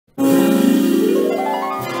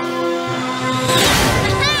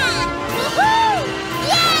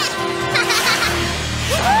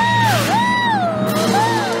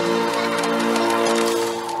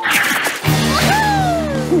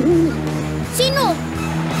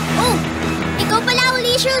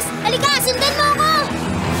Precious! Halika! Sundan mo ako!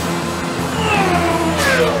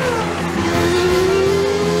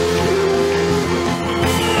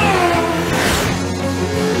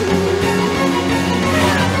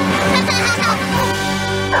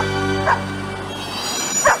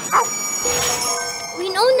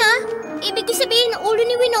 Winona? Ibig ko sabihin ang ulo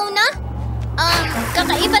ni Winona?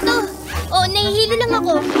 Kakaiba to. Oh, nahihilo lang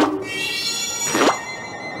ako.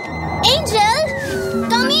 Angel?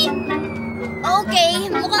 Tommy? Okay,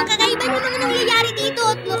 mukhang kakaiba naman ang nangyayari dito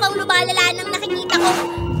at mukhang lumalala ng nakikita ko.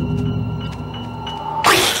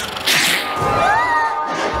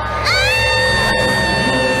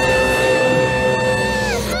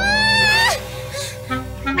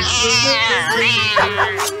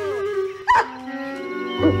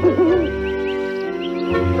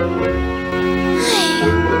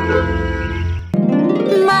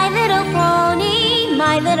 My little pony,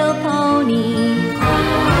 my little pony.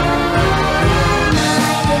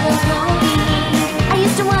 My little pony. I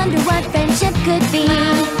used to wonder what friendship could be.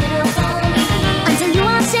 Until you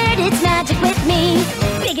all shared its magic with me.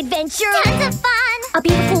 Big adventure, tons of fun. A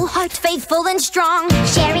beautiful heart, faithful and strong.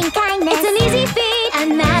 Sharing kindness, it's an easy feat.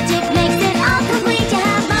 And magic makes it all complete to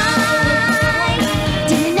have mine.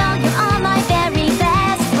 Do you know you're all my very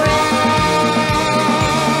best friends?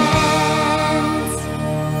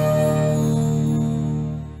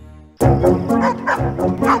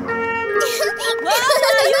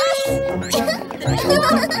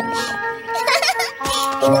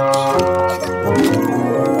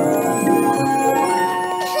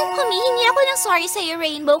 Humihingi ako ng sorry sa'yo,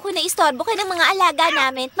 Rainbow, kung naistorbo ka ng mga alaga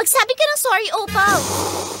namin. Magsabi ka ng sorry, Opal.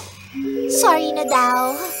 Sorry na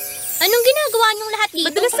daw. Anong ginagawa niyong lahat dito?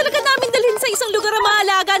 Madalas talaga namin dalhin sa isang lugar ang mga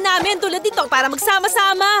alaga namin tulad dito para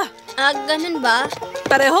magsama-sama. Ganun ba?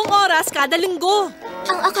 Parehong oras kada linggo.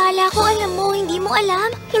 Ang akala ko alam mo, hindi mo alam.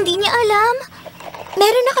 Hindi niya alam.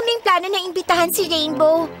 Meron na kaming plano na imbitahan si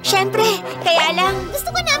Rainbow. Siyempre, kaya lang... Gusto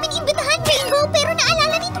ko namin imbitahan, Rainbow, pero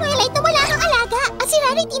naalala ni Twilight na wala kang alaga. At si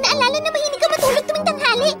Rarity naalala na mahilig ka matulog tuwing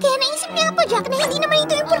tanghali. Kaya naisip niya po, Jack, na hindi naman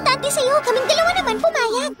ito importante sa'yo. Kaming dalawa naman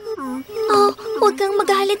pumayag. Oh, huwag kang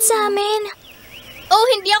magalit sa amin. Oh,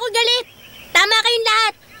 hindi ako galit. Tama kayong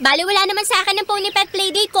lahat. Bali, wala naman sa akin ng pony pet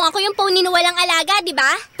playdate kung ako yung pony na walang alaga, di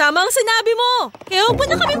ba? Tama ang sinabi mo. Kaya huwag mo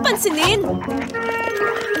na kaming pansinin.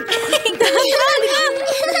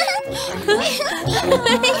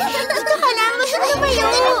 Gusto ka lang, magsumayo.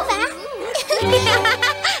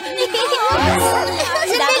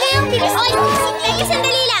 Sandali yung tips. Oy,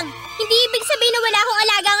 sandali lang. Hindi ibig sabihin na wala akong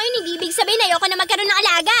alaga ngayon. Hindi ibig sabihin na ayoko na magkaroon ng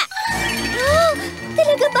alaga. Oh,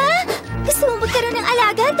 talaga ba? Gusto mo magkaroon ng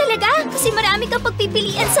alaga? Talaga? Kasi marami kang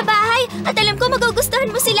pagpipilian sa bahay. At alam ko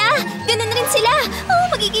magugustuhan mo sila. Ganun rin sila. Oh,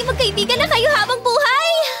 magiging magkaibigan na kayo habang buhay.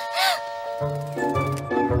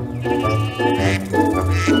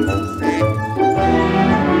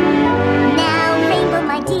 Now, Rainbow,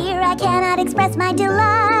 my dear, I cannot express my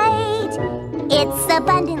delight. It's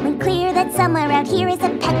abundantly clear that somewhere out here is a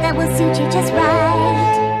pet that will suit you just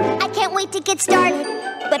right. I can't wait to get started,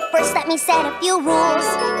 but first let me set a few rules.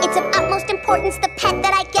 It's of utmost importance the pet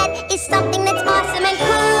that I get is something that's awesome and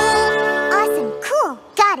cool. Awesome, cool,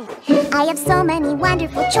 got it. I have so many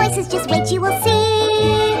wonderful choices, just wait, you will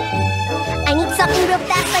see. I need something real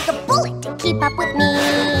fast like a bullet to keep up with me.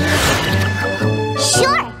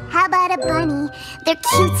 Sure, how about a bunny? They're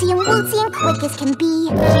cutesy and wootsy and quick as can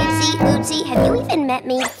be. Cutesy, wootsy, have you even met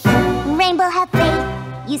me? Rainbow, have faith.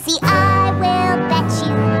 You see, I will bet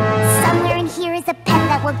you somewhere in here is a pet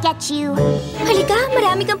that will get you. Halika,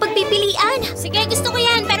 marami kang pagpipilian. Sige, gusto ko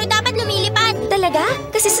yan, pero dapat lumilipad. Talaga?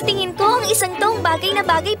 Kasi sa tingin ko, ang isang tong bagay na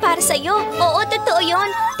bagay para sa'yo. Oo, totoo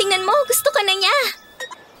yun. Tingnan mo, gusto ka na niya.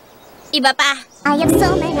 Iba pa. I have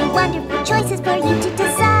so many wonderful choices for you to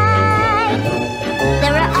decide.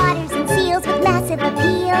 There are otters and seals with massive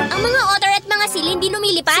appeal. Ang mga otter at mga seal hindi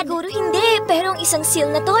lumilipad. Siguro hindi, pero ang isang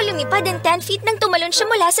seal na to lumipad ng 10 feet nang tumalon siya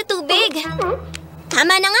mula sa tubig.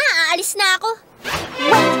 Tama na nga, aalis na ako.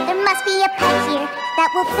 Wait, there must be a pet here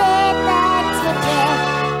that will fit the ticket.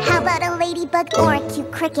 How about a ladybug or a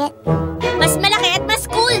cute cricket? Mas malaki at mas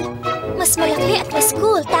cool. Mas malaki at mas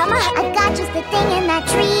cool, tama. I've got just the thing in that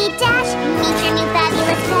tree dash. Meet your new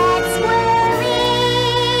fabulous pet squirrely.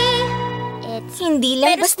 It's Hindi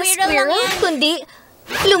lang Pero basta squirrel squirrel, lang yan. kundi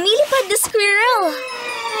lumilipad na squirrel.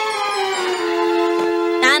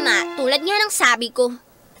 Tama, tulad nga ng sabi ko.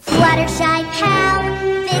 Fluttershy pal,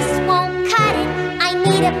 this won't cut it. I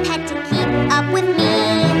need a pet to keep up with me.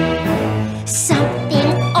 Something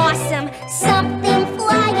awesome, something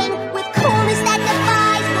flying with coolness that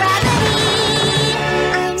defies gravity.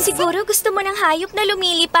 Siguro gusto mo ng hayop na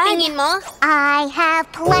lumilipad. Tingin mo? I have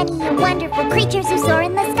plenty of wonderful creatures who soar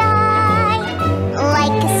in the sky,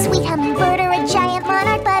 like a sweet hummingbird or a giant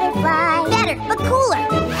monarch butterfly. Better, but cooler.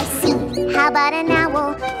 I see. How about an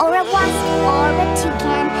owl or a wasp or a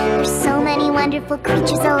toucan? There's so many wonderful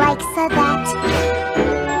creatures alike, so that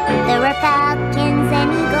there are falcons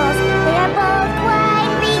and eagles. They are both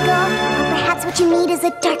quite regal. Or perhaps what you need is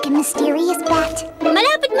a dark and mysterious bat.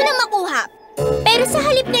 Malapit mo na makuha. Pero sa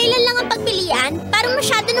halip na ilan lang ang pagpilian, parang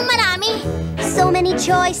masyado ng marami. So many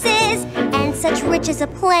choices and such riches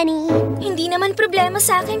aplenty. Hindi naman problema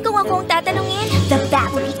sa akin kung ako ang tatanungin. The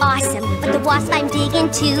bat would be awesome, but the wasp I'm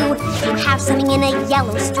digging to, you have something in a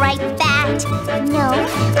yellow striped bat. No,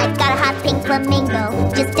 I've got a hot pink flamingo,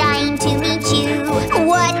 just dying to meet you.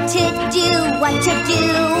 What to do, what to do?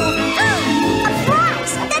 A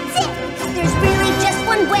prize, that's it! There's really just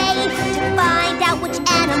one way to find out which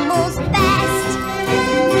animal's best.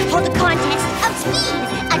 Hold a contest of speed,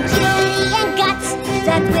 agility, and guts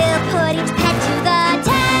that will put each pet to the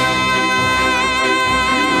test.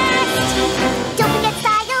 Don't forget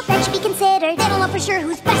style, that should be considered. They don't know for sure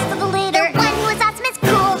who's best of the litter. One who is awesome is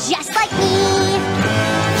cool, just like me.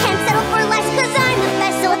 Can't settle for less, cause I'm the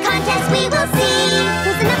best, so a contest we will see.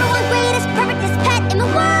 Who's the number one greatest, perfectest pet in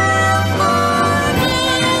the world for me?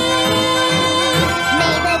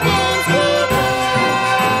 May the games be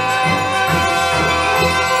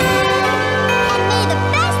and may the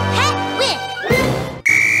best pet win.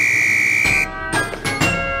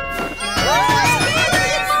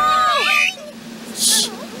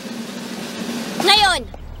 Ngayon,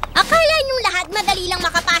 akala niyong lahat madali lang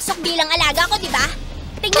makapasok bilang alaga ko, di ba?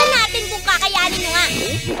 Tingnan natin kung kakayanin nyo nga.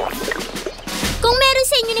 Kung meron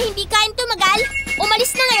sa inyo na hindi kayang tumagal,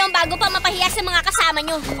 umalis na ngayon bago pa mapahiya sa mga kasama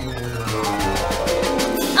nyo.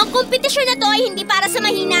 Ang kompetisyon na to ay hindi para sa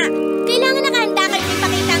mahina. Kailangan nakahanda kayo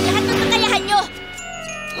ipakita ang lahat ng kakayahan nyo.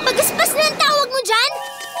 Pagaspas na ang tawag mo dyan?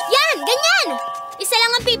 Yan, ganyan! Isa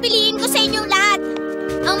lang ang pipiliin ko sa inyong lahat.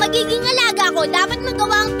 Ang magiging alaga ko dapat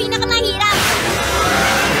magawa ang pinakamahirap.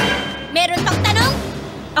 Meron pang tanong?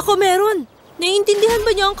 Ako meron. Naiintindihan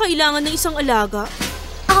ba niya ang kailangan ng isang alaga?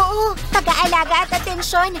 Oo, pag-aalaga at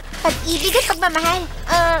atensyon, pag-ibig at pagmamahal,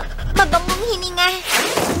 mabangong hininga.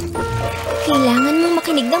 Kailangan mong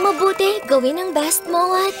makinig ng mabuti, gawin ang best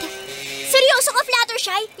mo at... Seryoso ka,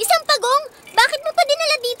 Fluttershy? Isang pagong? Bakit mo pa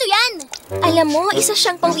dinala dito yan? Alam mo, isa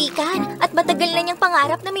siyang pawikan at matagal na niyang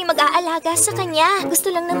pangarap na may mag-aalaga sa kanya.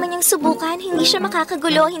 Gusto lang naman niyang subukan, hindi siya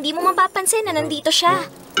makakagulo, hindi mo mapapansin na nandito siya.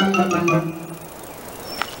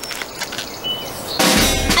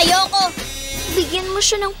 Ayoko. Bigyan mo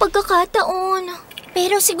siya ng pagkakataon.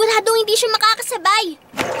 Pero siguradong hindi siya makakasabay.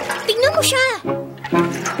 Tingnan mo siya.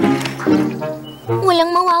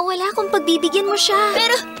 Walang mawawala kung pagbibigyan mo siya.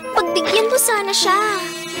 Pero pagbigyan mo sana siya.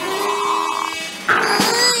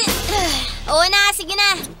 Oo na, sige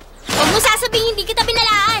na. Huwag mo sasabihin hindi kita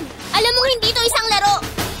binalaan. Alam mo hindi ito isang laro.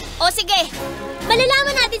 O sige,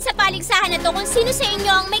 malalaman natin sa paligsahan na to kung sino sa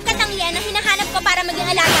inyo ang may katangian na hinahanap ko para maging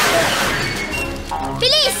alaga ko.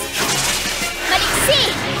 Bilis! Maliksi!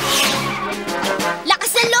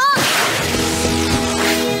 Lakas ng loob!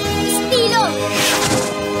 Estilo!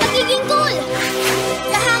 Pagiging cool!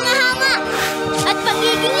 Kahanga-hanga! At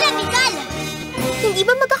pagiging radikal! Hindi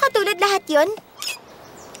ba magkakatulad lahat yon?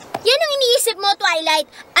 Yan ang iniisip mo, Twilight.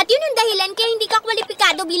 At yun ang dahilan kaya hindi ka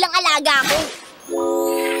kwalipikado bilang alaga ko.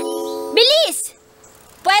 Bilis!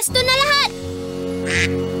 Pwesto na lahat!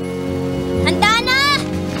 Handa na!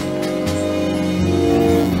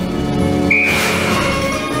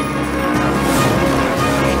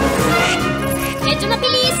 Medyo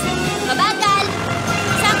mabilis, mabagal,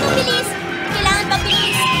 saktong bilis, kailangan pang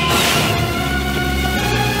bilis.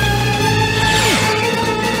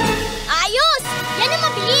 Ayos! Yan ang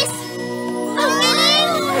mabilis! Ang galing!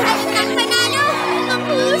 Ang panalo! Ang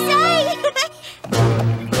husay!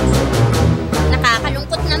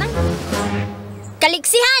 Nakakalungkot naman.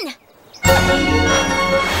 Kaliksihan!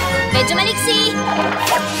 Medyo maliksi.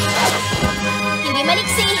 Hindi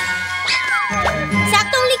maliksi.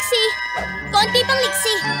 Saktong liksi. Konti pang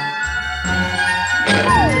liksi.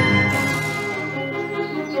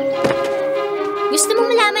 Gusto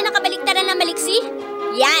mong malaman ang kabaliktaran ng maliksi?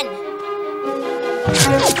 Yan!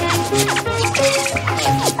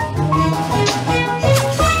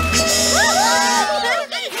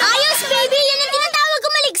 Ayos, baby! Yan ang tinatawag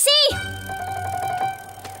kong maliksi!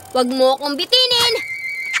 Huwag mo akong bitinin!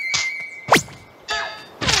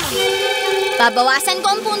 Babawasan ko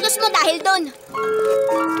ang puntos mo dahil doon.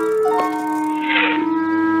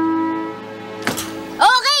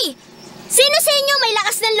 Okay! Sino sa inyo may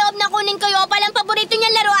lakas ng loob na kunin kayo o palang paborito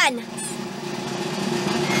niyang laruan?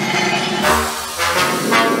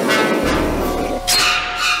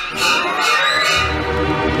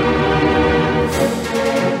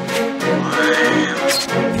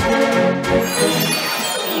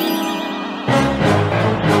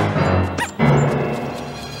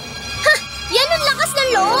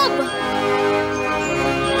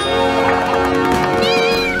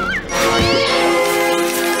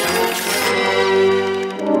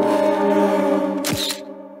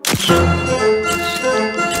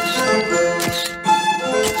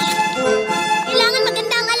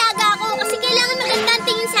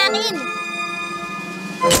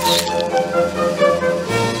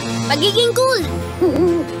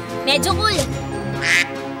 Medyo cool.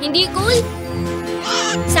 Hindi cool.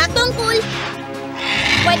 Saktong cool.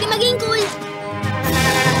 Pwede maging cool.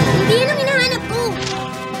 Hindi yun ang hinahanap ko.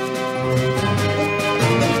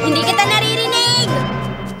 Hindi kita naririnig.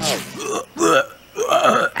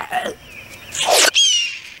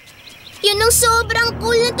 Yun ang sobrang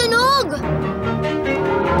cool na tunog.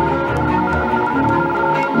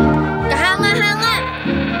 Kahanga-hanga.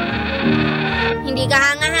 Hindi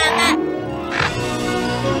kahanga-hanga.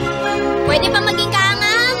 Pwede pa maging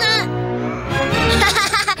kahanga-hanga.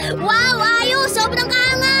 Wow, ayos! Sobrang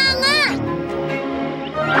kahanga-hanga.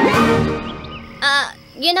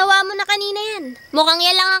 Ginawa mo na kanina yan. Mukhang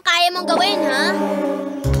yan lang ang kaya mong gawin, ha?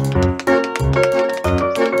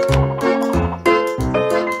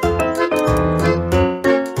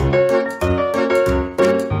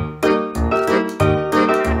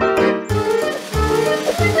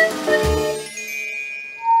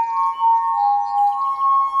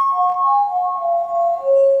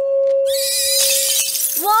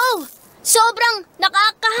 Wow! Sobrang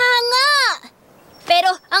nakakahanga!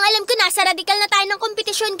 Pero ang alam ko nasa radikal na tayo ng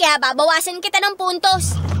kompetisyon kaya babawasan kita ng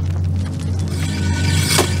puntos.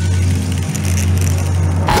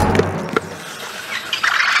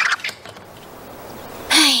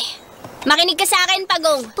 Ay, makinig ka sa akin,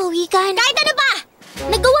 Pagong. Pawikan. Kahit ano pa!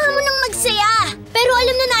 Nagawa mo nang magsaya. Pero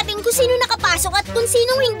alam na natin kung sino nakapasok at kung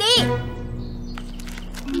sinong hindi.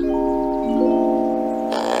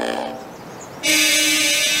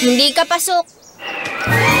 Hindi ka pasok.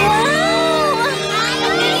 Wow!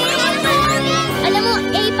 Alam mo,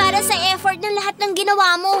 para sa effort ng lahat ng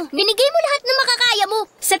ginawa mo. Binigay mo lahat ng makakaya mo.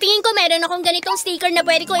 Sa tingin ko, meron akong ganitong sticker na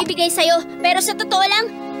pwede kong ibigay sa'yo. Pero sa totoo lang,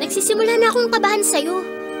 nagsisimula na akong kabahan sa'yo.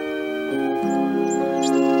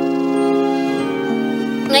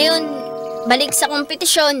 Ngayon, balik sa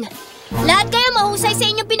kompetisyon. Lahat kayo mahusay sa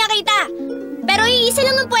inyong pinakita. Pero iisa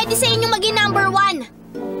lang ang pwede sa inyong maging number 1.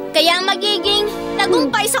 Kaya ang magiging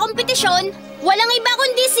tagumpay sa kompetisyon, walang iba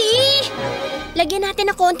kundi si... Lagyan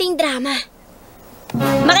natin ng konting drama.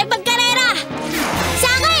 Makipagkarera!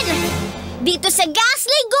 Sa akin! Dito sa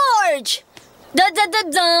Ghastly Gorge!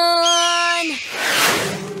 Da-da-da-dan!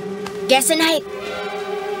 Guess a night.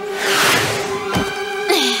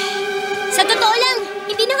 Sa totoo lang,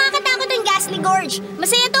 hindi nakakatakot ang Ghastly Gorge.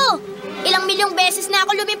 Masaya to! Ilang milyong beses na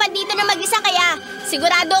ako lumipad dito na mag-isa kaya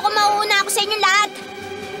sigurado ako mauuna ako sa inyong lahat.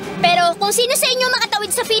 Pero kung sino sa inyo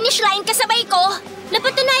makatawid sa finish line kasabay ko,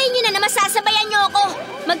 napatunayan nyo na masasabayan nyo ako.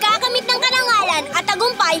 Magkakamit ng karangalan at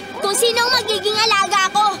tagumpay kung sino ang magiging alaga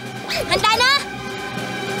ko. Handa na?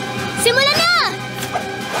 Simulan na!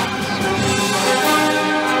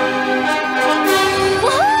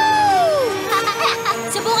 Woohoo!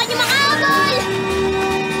 Subukan nyo makahabol!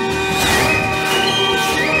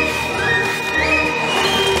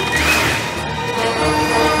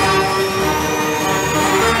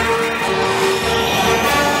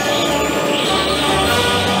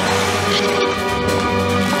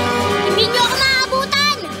 Hindi nyo ako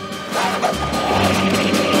maabutan!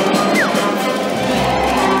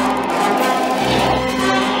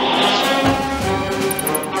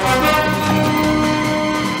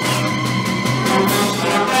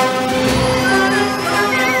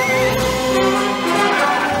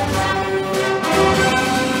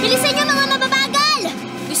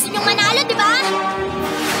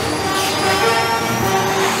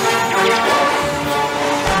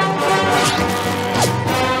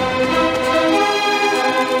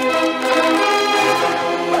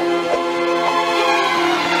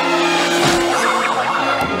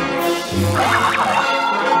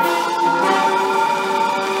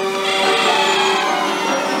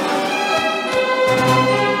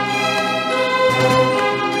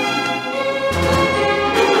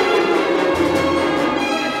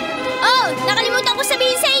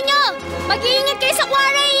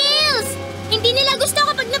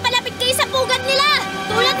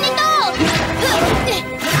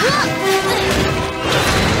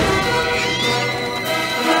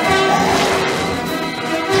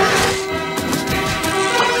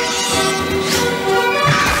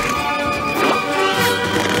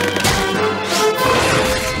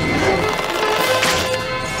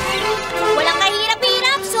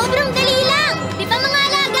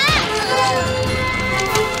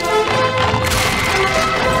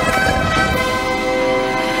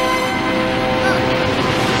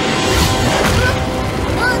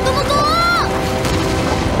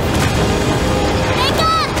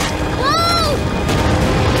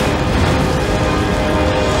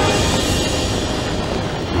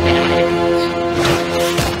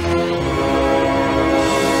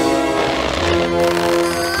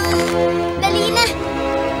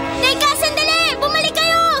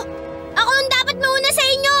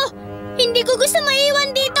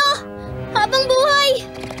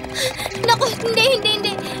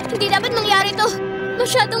 Hindi dapat mangyari to.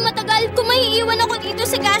 Masyadong matagal kung maiiwan ako dito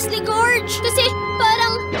sa Ghastly Gorge. Kasi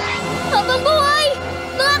parang habang buhay.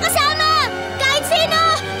 Mga kasama! Kahit sino!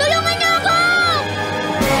 Tulungan niyo ako!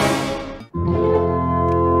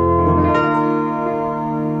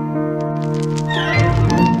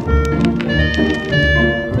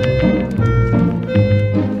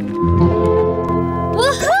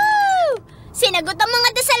 Woohoo! Sinagot ang mga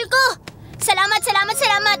dasal ko! Salamat, salamat,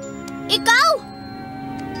 salamat! Ikaw?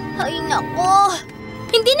 Ay, nako!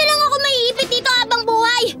 Hindi na lang ako maiipit dito habang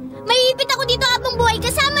buhay! Maiipit ako dito habang buhay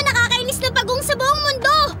kasama nakakainis na pagong sa buong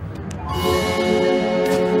mundo!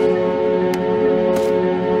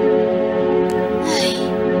 Ay,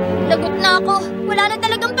 lagot na ako. Wala na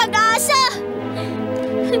talagang pag-asa.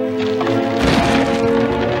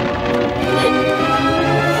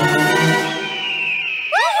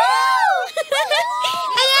 Woohoo!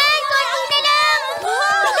 Ayan, konti na lang!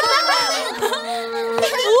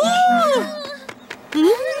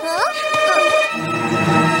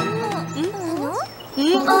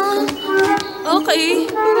 Okay.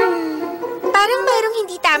 Parang mayroong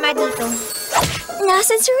hindi tama dito.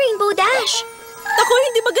 Nasaan si Rainbow Dash? Ako,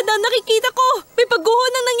 hindi maganda ang nakikita ko. May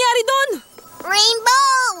pagguhon ang nangyari doon.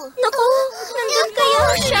 Rainbow! Naku, nandun kaya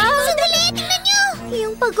siya. Sandali, tingnan niyo!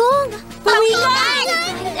 Yung pagong. Pawikan!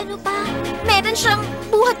 At ano pa? Meron siyang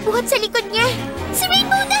buhat-buhat sa likod niya. Si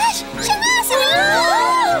Rainbow Dash! Siya nga! Si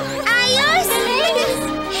Rainbow! Ayos!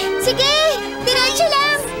 Sige, diretso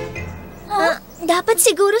lang. Dapat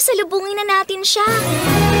siguro salubungin na natin siya.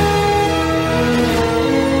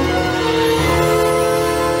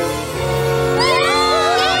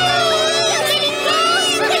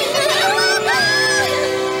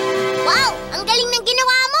 Wow! Ang galing ng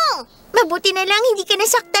ginawa mo! Mabuti na lang hindi ka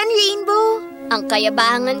nasaktan, Rainbow. Ang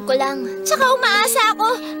kayabangan ko lang. Tsaka umaasa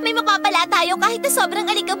ako, may mapapala tayo kahit na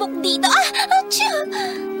sobrang alikabok dito. Achoo!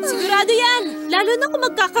 Sigurado yan. Lalo na kung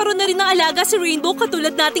magkakaroon na rin ng alaga si Rainbow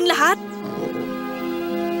katulad nating lahat.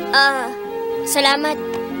 Salamat.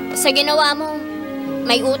 Sa ginawa mo,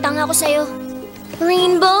 may utang ako sa'yo.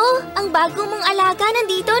 Rainbow, ang bago mong alaga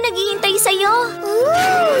nandito, naghihintay sa'yo.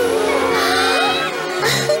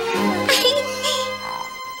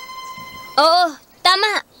 Oo,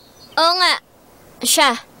 tama. Oo nga.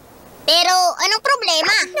 Siya. Pero anong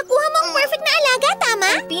problema? Nakuha mo ang perfect na alaga, tama?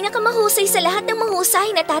 Pinakamahusay sa lahat ng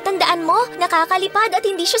mahusay na tatandaan mo, nakakalipad at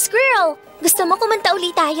hindi siya squirrel. Gusto mo kumanta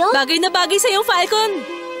ulit tayo? Bagay na bagay sa'yo,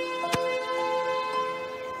 Falcon.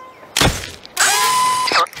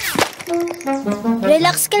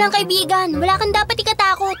 Relax ka lang, kaibigan. Wala kang dapat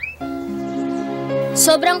ikatakot.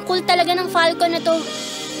 Sobrang cool talaga ng Falcon na to.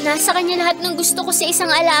 Nasa kanya lahat ng gusto ko sa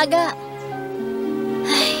isang alaga.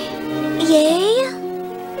 Yay!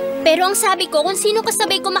 Pero ang sabi ko, kung sino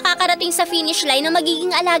kasabay ko makakarating sa finish line na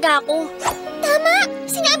magiging alaga ko. Tama!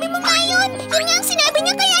 Sinabi mo nga yun! Yun nga ang sinabi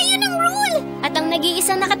niya, kaya yun ang rule! At ang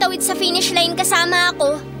nag-iisang nakatawid sa finish line kasama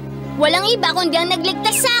ako, walang iba kundi ang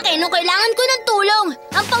nagligtas sa akin nung kailangan ko ng tulong.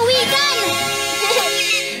 Ang pawikan!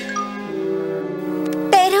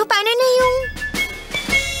 Pero paano na yung...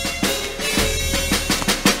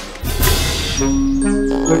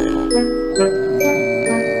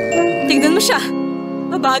 Tignan mo siya.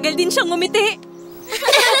 Mabagal din siyang ngumiti.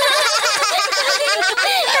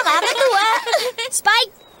 Nakakatuwa!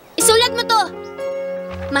 Spike! Isulat mo to!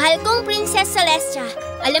 Mahal kong Princess Celestia.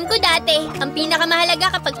 Alam ko dati, ang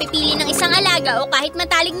pinakamahalaga kapag pipili ng isang alaga o kahit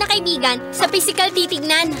matalik na kaibigan, sa physical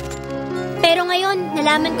titignan. Pero ngayon,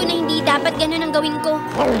 nalaman ko na hindi dapat ganun ang gawin ko.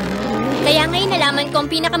 Kaya ngayon nalaman ko ang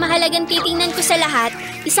pinakamahalagang titingnan ko sa lahat,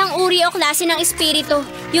 isang uri o klase ng espiritu.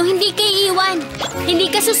 Yung hindi ka iiwan, hindi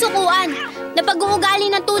ka susukuan, na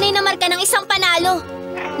pag-uugali ng tunay na marka ng isang panalo.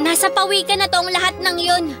 Nasa pawikan na to ang lahat ng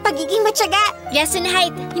yun. Pagiging matyaga. Yes and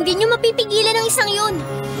height, hindi nyo mapipigilan ng isang yun.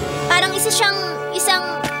 Parang isang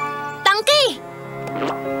tangke.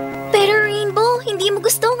 Pero Rainbow, hindi mo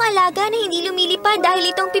gusto ang alaga na hindi lumilipad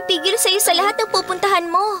dahil itong pipigil sa'yo sa lahat ng pupuntahan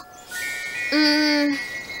mo.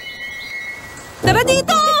 Tara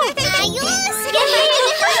dito!